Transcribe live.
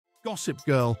Gossip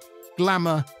Girl,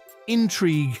 glamour,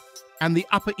 intrigue, and the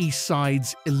Upper East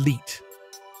Side's elite.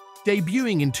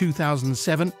 Debuting in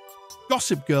 2007,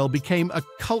 Gossip Girl became a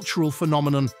cultural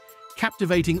phenomenon,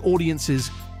 captivating audiences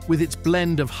with its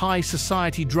blend of high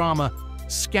society drama,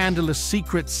 scandalous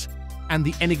secrets, and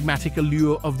the enigmatic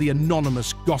allure of the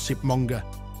anonymous gossip monger.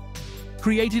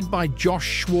 Created by Josh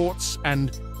Schwartz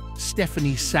and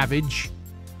Stephanie Savage,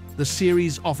 the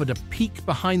series offered a peek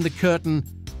behind the curtain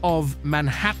of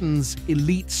Manhattan's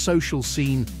elite social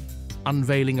scene,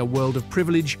 unveiling a world of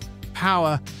privilege,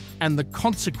 power, and the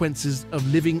consequences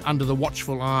of living under the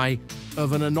watchful eye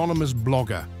of an anonymous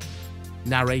blogger.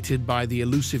 Narrated by the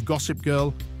elusive Gossip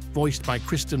Girl, voiced by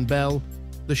Kristen Bell,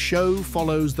 the show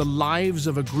follows the lives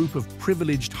of a group of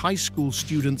privileged high school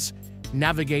students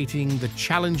navigating the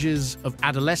challenges of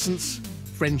adolescence,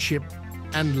 friendship,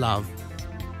 and love.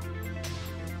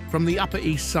 From the Upper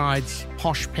East Side's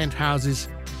posh penthouses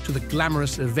to the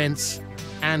glamorous events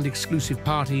and exclusive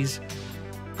parties,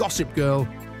 Gossip Girl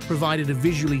provided a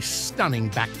visually stunning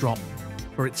backdrop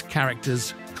for its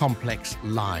characters' complex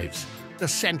lives. The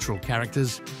central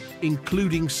characters,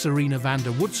 including Serena van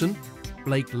der Woodsen,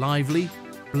 Blake Lively,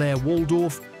 Blair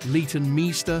Waldorf, Leighton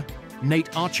Meester,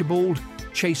 Nate Archibald,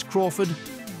 Chase Crawford,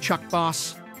 Chuck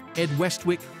Bass, Ed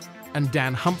Westwick, and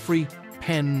Dan Humphrey,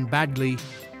 Penn Badgley,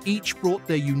 each brought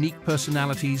their unique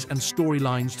personalities and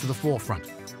storylines to the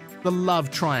forefront. The love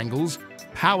triangles,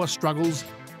 power struggles,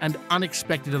 and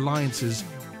unexpected alliances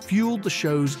fueled the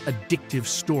show's addictive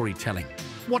storytelling.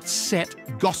 What set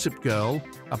Gossip Girl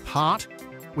apart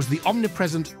was the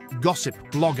omnipresent gossip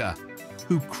blogger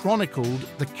who chronicled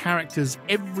the characters'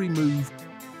 every move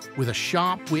with a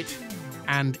sharp wit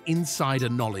and insider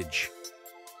knowledge.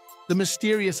 The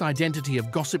mysterious identity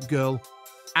of Gossip Girl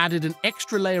added an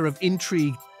extra layer of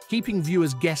intrigue, keeping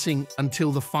viewers guessing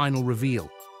until the final reveal.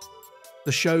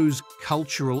 The show's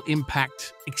cultural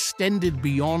impact extended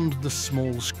beyond the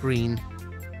small screen,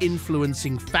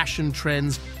 influencing fashion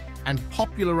trends and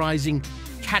popularizing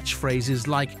catchphrases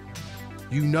like,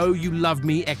 "You know you love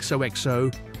me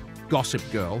XOXO, Gossip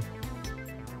Girl."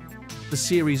 The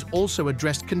series also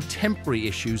addressed contemporary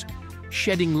issues,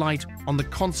 shedding light on the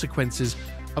consequences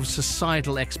of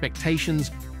societal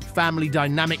expectations, family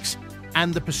dynamics,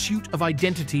 and the pursuit of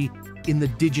identity in the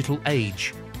digital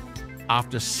age.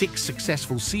 After 6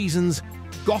 successful seasons,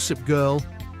 Gossip Girl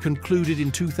concluded in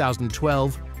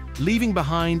 2012, leaving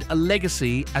behind a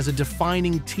legacy as a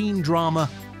defining teen drama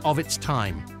of its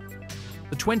time.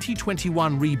 The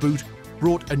 2021 reboot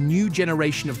brought a new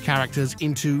generation of characters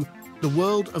into the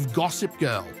world of Gossip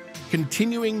Girl,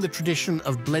 continuing the tradition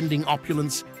of blending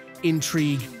opulence,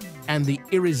 intrigue, and the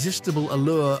irresistible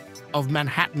allure of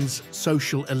Manhattan's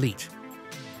social elite.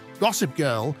 Gossip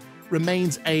Girl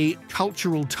remains a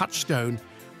cultural touchstone,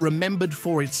 remembered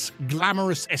for its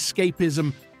glamorous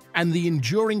escapism and the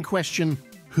enduring question,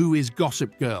 who is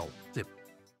Gossip Girl?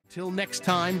 Till next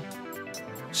time,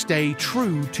 stay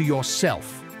true to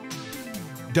yourself.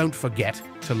 Don't forget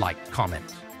to like,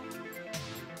 comment.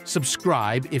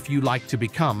 Subscribe if you like to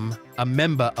become a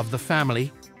member of the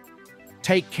family.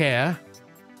 Take care